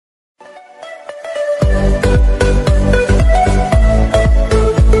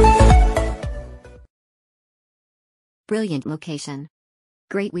Brilliant location.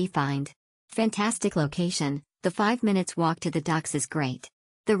 Great we find. Fantastic location, the 5 minutes walk to the docks is great.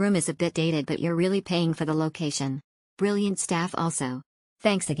 The room is a bit dated but you're really paying for the location. Brilliant staff also.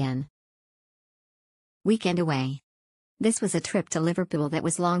 Thanks again. Weekend away. This was a trip to Liverpool that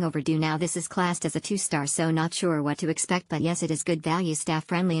was long overdue. Now this is classed as a 2-star, so not sure what to expect, but yes, it is good value, staff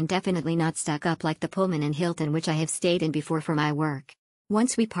friendly, and definitely not stuck up like the Pullman and Hilton which I have stayed in before for my work.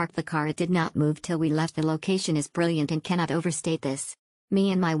 Once we parked the car it did not move till we left. The location is brilliant and cannot overstate this.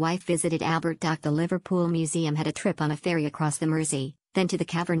 Me and my wife visited Albert Dock, the Liverpool Museum, had a trip on a ferry across the Mersey, then to the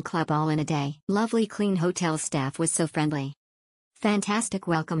Cavern Club all in a day. Lovely clean hotel, staff was so friendly. Fantastic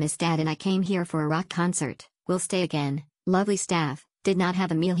welcome. Miss Dad and I came here for a rock concert, we'll stay again. Lovely staff, did not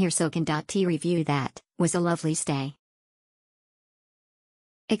have a meal here so can.t review that, was a lovely stay.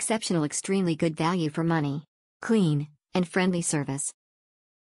 Exceptional, extremely good value for money. Clean, and friendly service.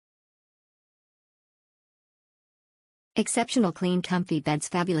 Exceptional clean comfy beds,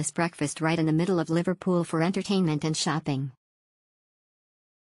 fabulous breakfast right in the middle of Liverpool for entertainment and shopping.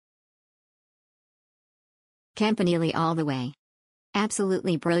 Campanile all the way.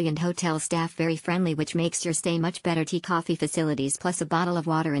 Absolutely brilliant hotel, staff very friendly which makes your stay much better. Tea, coffee facilities plus a bottle of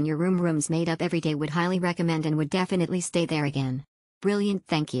water in your room. Rooms made up every day. Would highly recommend and would definitely stay there again. Brilliant,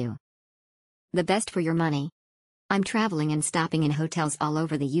 thank you. The best for your money. I'm traveling and stopping in hotels all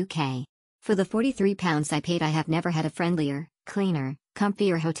over the UK. For the £43 I paid I have never had a friendlier, cleaner,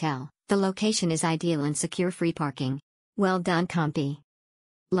 comfier hotel. The location is ideal and secure, free parking. Well done, compy.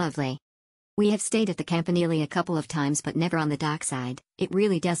 Lovely. We have stayed at the Campanile a couple of times but never on the dockside. It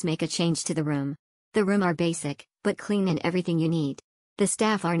really does make a change to the room. The room are basic, but clean and everything you need. The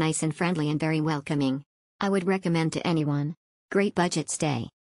staff are nice and friendly and very welcoming. I would recommend to anyone. Great budget stay.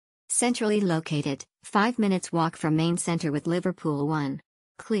 Centrally located, 5 minutes walk from main center with Liverpool One.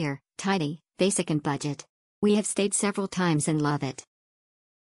 Clear, tidy, basic and budget. We have stayed several times and love it.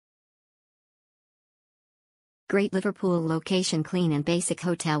 Great Liverpool location, clean and basic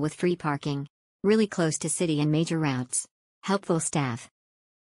hotel with free parking. Really close to city and major routes. Helpful staff.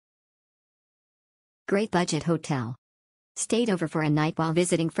 Great budget hotel. Stayed over for a night while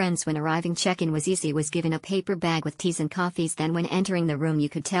visiting friends. When arriving, check-in was easy. Was given a paper bag with teas and coffees. Then when entering the room you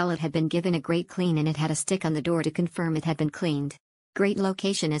could tell it had been given a great clean and it had a stick on the door to confirm it had been cleaned. Great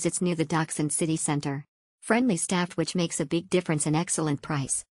location as it's near the docks and city center. Friendly staff which makes a big difference, and excellent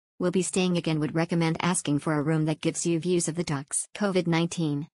price. Will be staying again. Would recommend asking for a room that gives you views of the docks.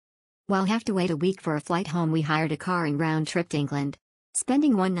 COVID-19. While have to wait a week for a flight home, we hired a car and round trip to England.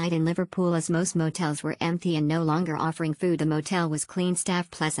 Spending one night in Liverpool as most motels were empty and no longer offering food. The motel was clean, staff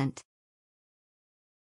pleasant.